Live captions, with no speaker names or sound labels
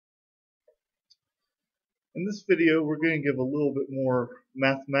In this video, we're going to give a little bit more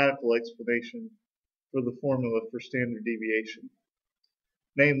mathematical explanation for the formula for standard deviation.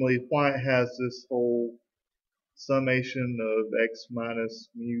 Namely, why it has this whole summation of x minus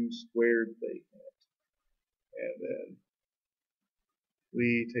mu squared thing. And then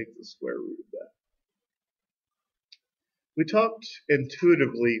we take the square root of that. We talked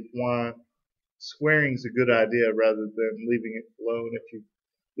intuitively why squaring is a good idea rather than leaving it alone. If you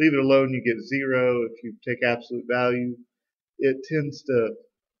leave it alone, you get 0. If you take absolute value, it tends to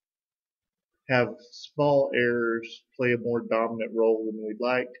have small errors play a more dominant role than we'd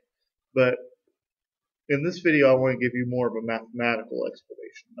like. But in this video, I want to give you more of a mathematical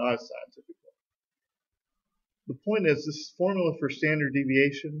explanation, not a scientific one. The point is, this formula for standard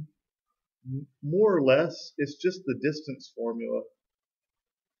deviation, more or less, is just the distance formula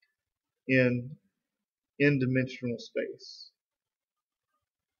in n-dimensional space.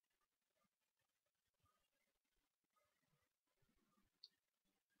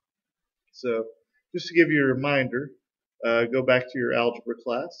 So, just to give you a reminder, go back to your algebra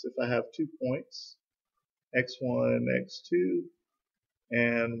class. If I have 2 points, x1, x2,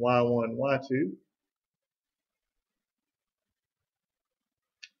 and y1, y2,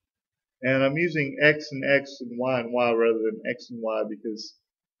 and I'm using x and y rather than x and y because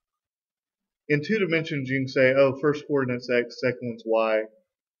in 2 dimensions you can say, oh, first coordinate's x, second one's y.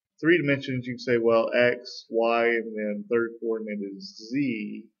 3 dimensions you can say, well, x, y, and then third coordinate is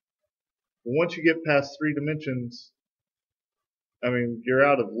z. But once you get past 3 dimensions, you're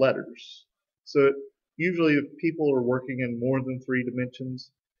out of letters. So usually if people are working in more than 3 dimensions,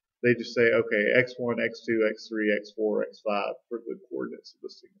 they just say, okay, x1, x2, x3, x4, x5 for the coordinates of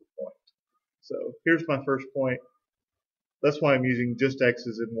a single point. So here's my first point. That's why I'm using just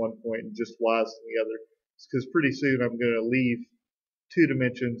x's in one point and just y's in the other. It's because pretty soon I'm going to leave 2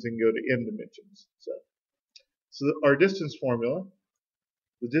 dimensions and go to n dimensions. So our distance formula,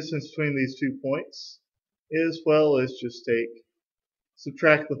 the distance between these 2 points is, well, let's just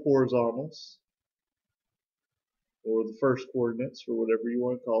subtract the horizontals, or the first coordinates, or whatever you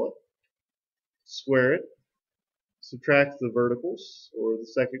want to call it, square it, subtract the verticals, or the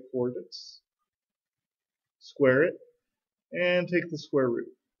second coordinates, square it, and take the square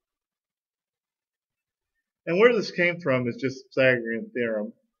root. And where this came from is just Pythagorean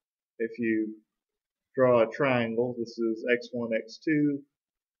theorem. If you draw a triangle, this is x1, x2,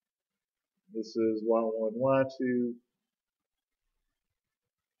 this is y1, y2.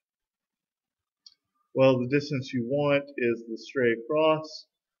 Well, the distance you want is the straight across,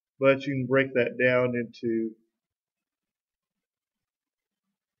 but you can break that down into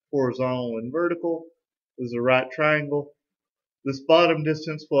horizontal and vertical. This is a right triangle. This bottom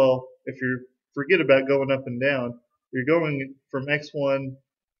distance, well, if you forget about going up and down, you're going from x1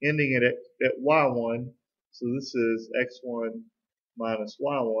 ending it at y1, so this is x1 minus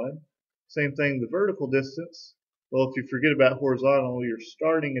y1. Same thing, the vertical distance, well, if you forget about horizontal, you're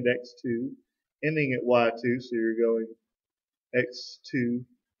starting at x2, ending at y2, so you're going x2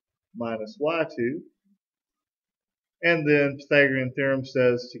 minus y2. And then Pythagorean theorem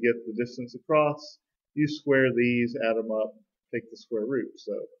says to get the distance across, you square these, add them up, take the square root.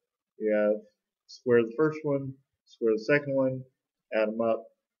 So you have square the first one, square the second one, add them up,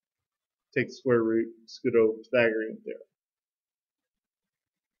 take the square root, it's good old Pythagorean theorem.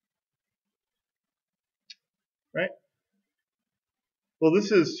 Right? Well,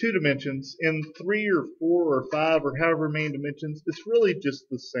 this is 2 dimensions. In 3 or 4 or 5 or however many dimensions, it's really just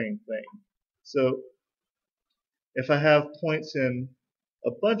the same thing. So if I have points in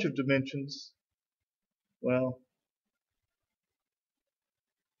a bunch of dimensions, well,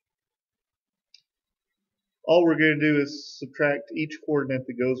 all we're going to do is subtract each coordinate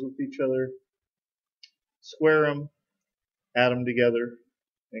that goes with each other, square them, add them together,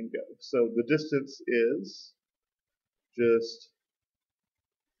 and go. So the distance is just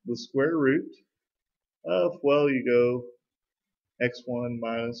the square root of, well, you go x1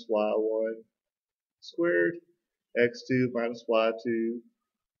 minus y1 squared, x2 minus y2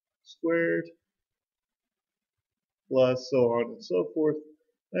 squared, plus so on and so forth,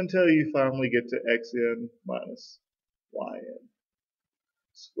 until you finally get to xn minus yn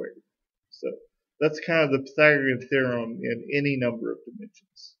squared. So that's kind of the Pythagorean theorem in any number of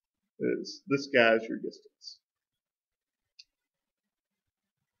dimensions. This guy is your distance.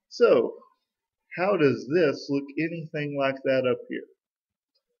 So how does this look anything like that up here?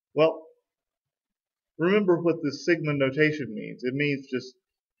 Well, remember what this sigma notation means. It means just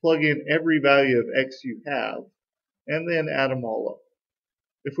plug in every value of x you have and then add them all up.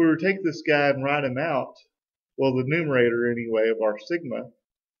 If we were to take this guy and write him out, well, the numerator anyway of our sigma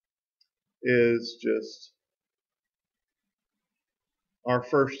is just our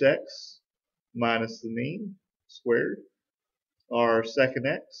first x minus the mean squared, our second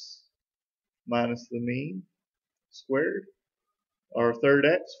x minus the mean squared, our third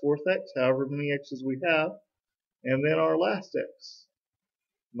x, fourth x, however many x's we have, and then our last x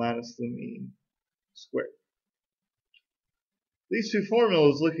minus the mean squared. These two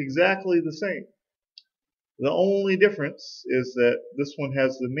formulas look exactly the same. The only difference is that this one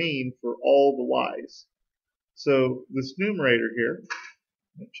has the mean for all the y's. So this numerator here,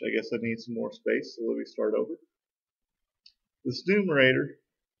 which I guess I need some more space, so let me start over. This numerator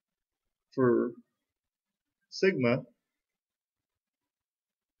for sigma,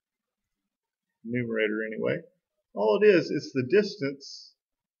 numerator anyway, all it is the distance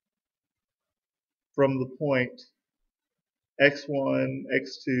from the point x1,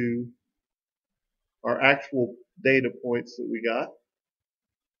 x2, our actual data points that we got,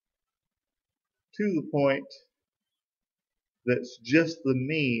 to the point that's just the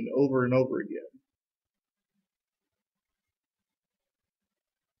mean over and over again.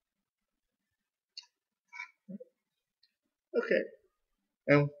 Okay,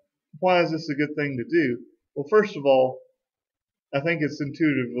 and why is this a good thing to do? Well, first of all, I think it's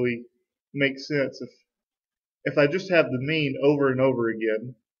intuitively makes sense. If I just have the mean over and over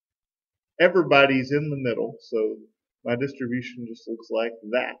again, everybody's in the middle, so my distribution just looks like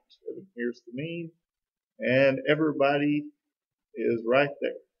that. And here's the mean, and everybody is right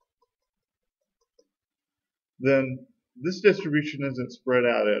there. Then this distribution isn't spread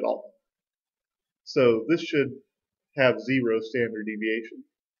out at all. So this should have 0 standard deviation.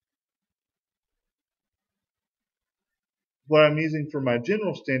 What I'm using for my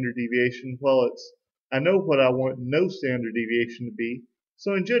general standard deviation, well, I know what I want no standard deviation to be.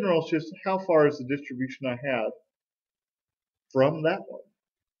 So in general, it's just how far is the distribution I have from that one.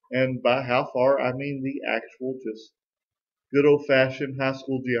 And by how far, I mean the actual just good old-fashioned high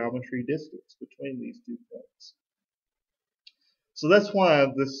school geometry distance between these 2 points. So that's why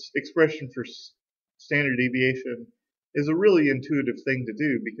this expression for standard deviation is a really intuitive thing to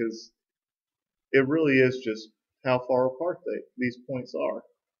do, because it really is just how far apart these points are.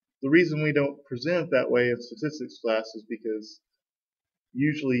 The reason we don't present it that way in statistics class is because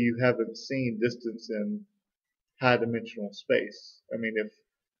usually you haven't seen distance in high dimensional space. I mean, if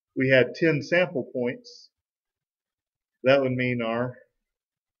we had 10 sample points, that would mean our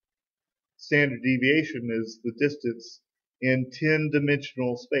standard deviation is the distance in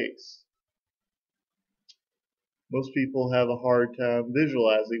 10-dimensional space. Most people have a hard time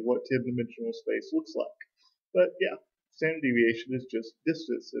visualizing what 10-dimensional space looks like. But yeah, standard deviation is just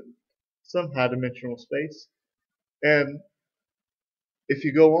distance in some high-dimensional space. And if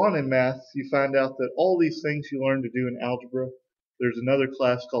you go on in math, you find out that all these things you learn to do in algebra, there's another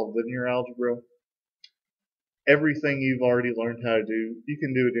class called linear algebra. Everything you've already learned how to do, you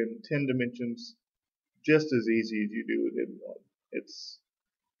can do it in 10 dimensions just as easy as you do it in 1.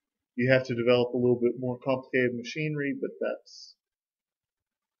 You have to develop a little bit more complicated machinery, but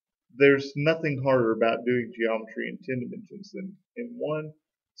there's nothing harder about doing geometry in 10 dimensions than in 1.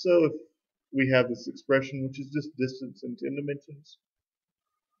 So if we have this expression, which is just distance in 10 dimensions,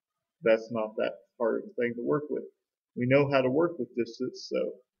 that's not that hard of a thing to work with. We know how to work with distance,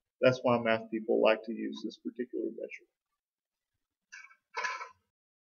 so that's why math people like to use this particular measure.